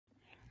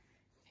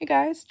Hey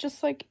guys,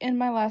 just like in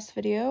my last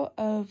video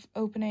of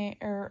opening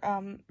or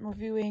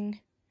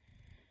reviewing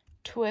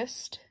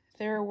Twist,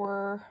 there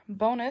were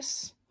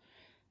bonus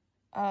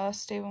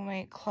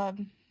Stablemate Club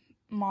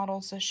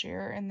models this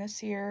year, and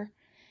this year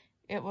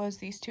it was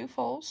these two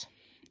foals,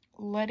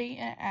 Leti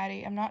and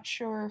Addie. I'm not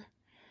sure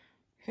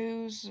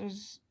who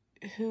is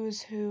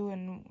who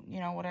and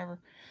whatever,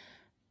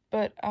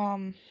 but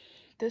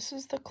this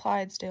is the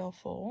Clydesdale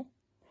foal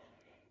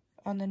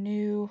on the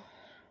new.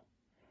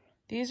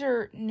 These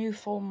are new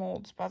foal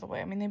molds, by the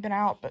way. I mean, they've been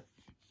out, but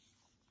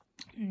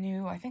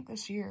new, I think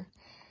this year,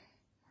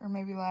 or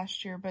maybe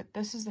last year, but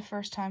this is the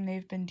first time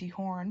they've been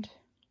dehorned,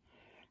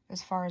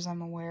 as far as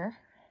I'm aware,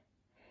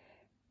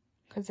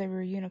 because they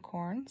were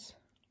unicorns.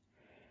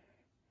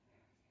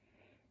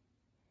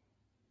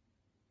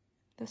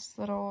 This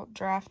little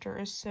drafter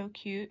is so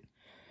cute.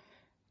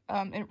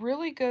 It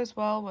really goes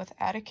well with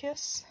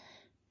Atticus,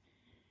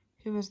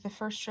 who was the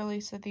first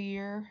release of the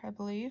year, I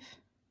believe.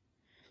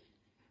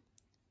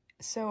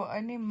 So I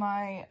named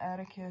my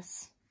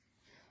Atticus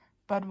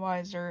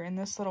Budweiser, and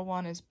this little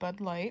one is Bud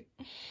Light.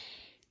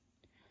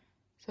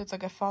 So it's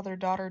like a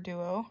father-daughter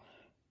duo.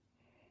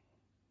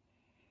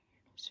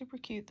 Super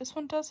cute. This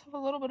one does have a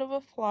little bit of a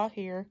flaw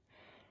here,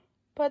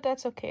 but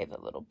that's okay,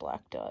 the little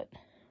black dot.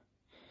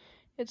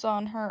 It's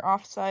on her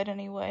offside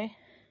anyway.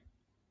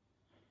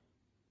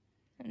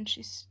 And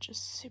she's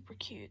just super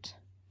cute.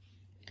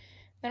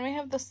 Then we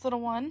have this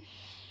little one,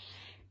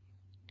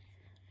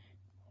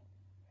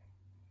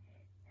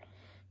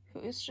 who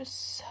is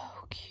just so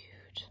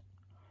cute.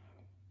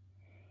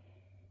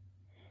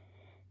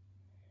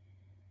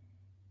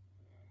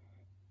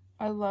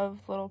 I love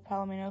little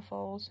Palomino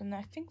foals, and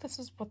I think this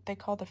is what they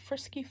call the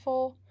Frisky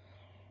foal,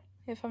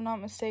 if I'm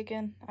not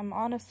mistaken. I'm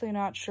honestly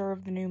not sure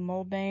of the new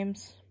mold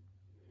names,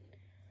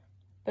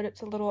 but it's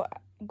a little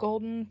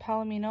golden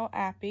Palomino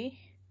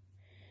appy,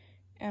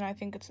 and I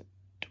think it's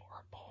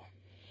adorable.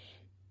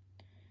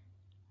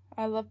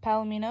 I love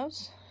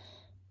Palominos,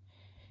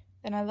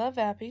 and I love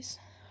appies,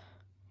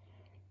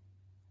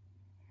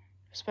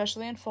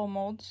 especially in full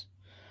molds.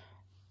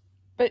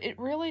 But it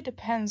really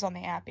depends on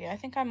the appy. I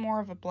think I'm more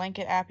of a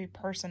blanket appy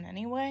person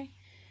anyway,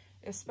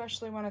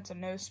 especially when it's a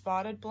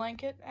no-spotted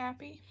blanket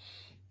appy.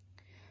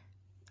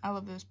 I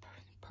love those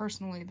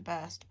personally the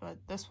best, but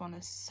this one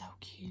is so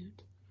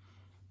cute.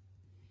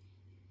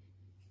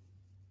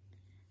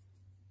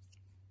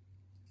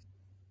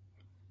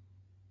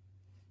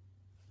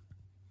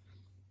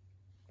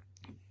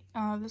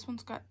 This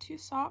one's got 2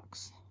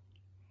 socks.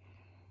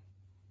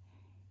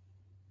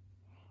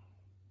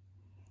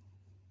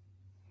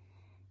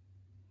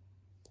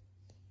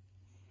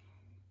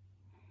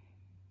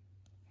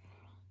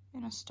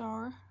 And a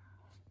star.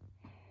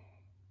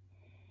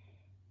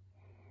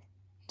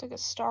 It's like a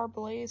star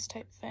blaze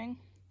type thing.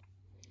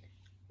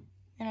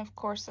 And of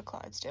course the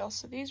Clydesdale.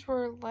 So these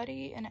were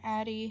Leti and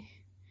Addie,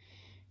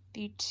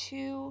 the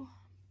 2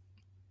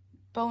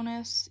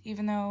 bonus,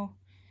 even though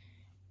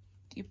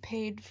you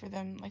paid for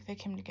them, like they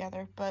came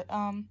together, but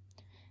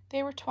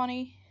they were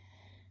 $20,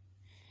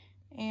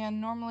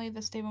 and normally the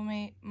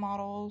Stablemate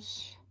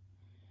models,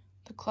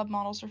 the club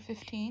models, are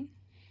 $15.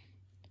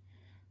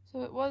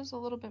 So it was a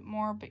little bit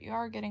more, but you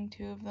are getting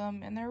 2 of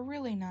them, and they're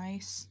really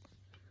nice.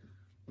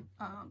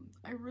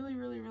 I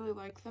really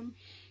like them.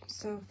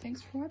 So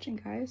thanks for watching,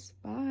 guys.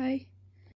 Bye.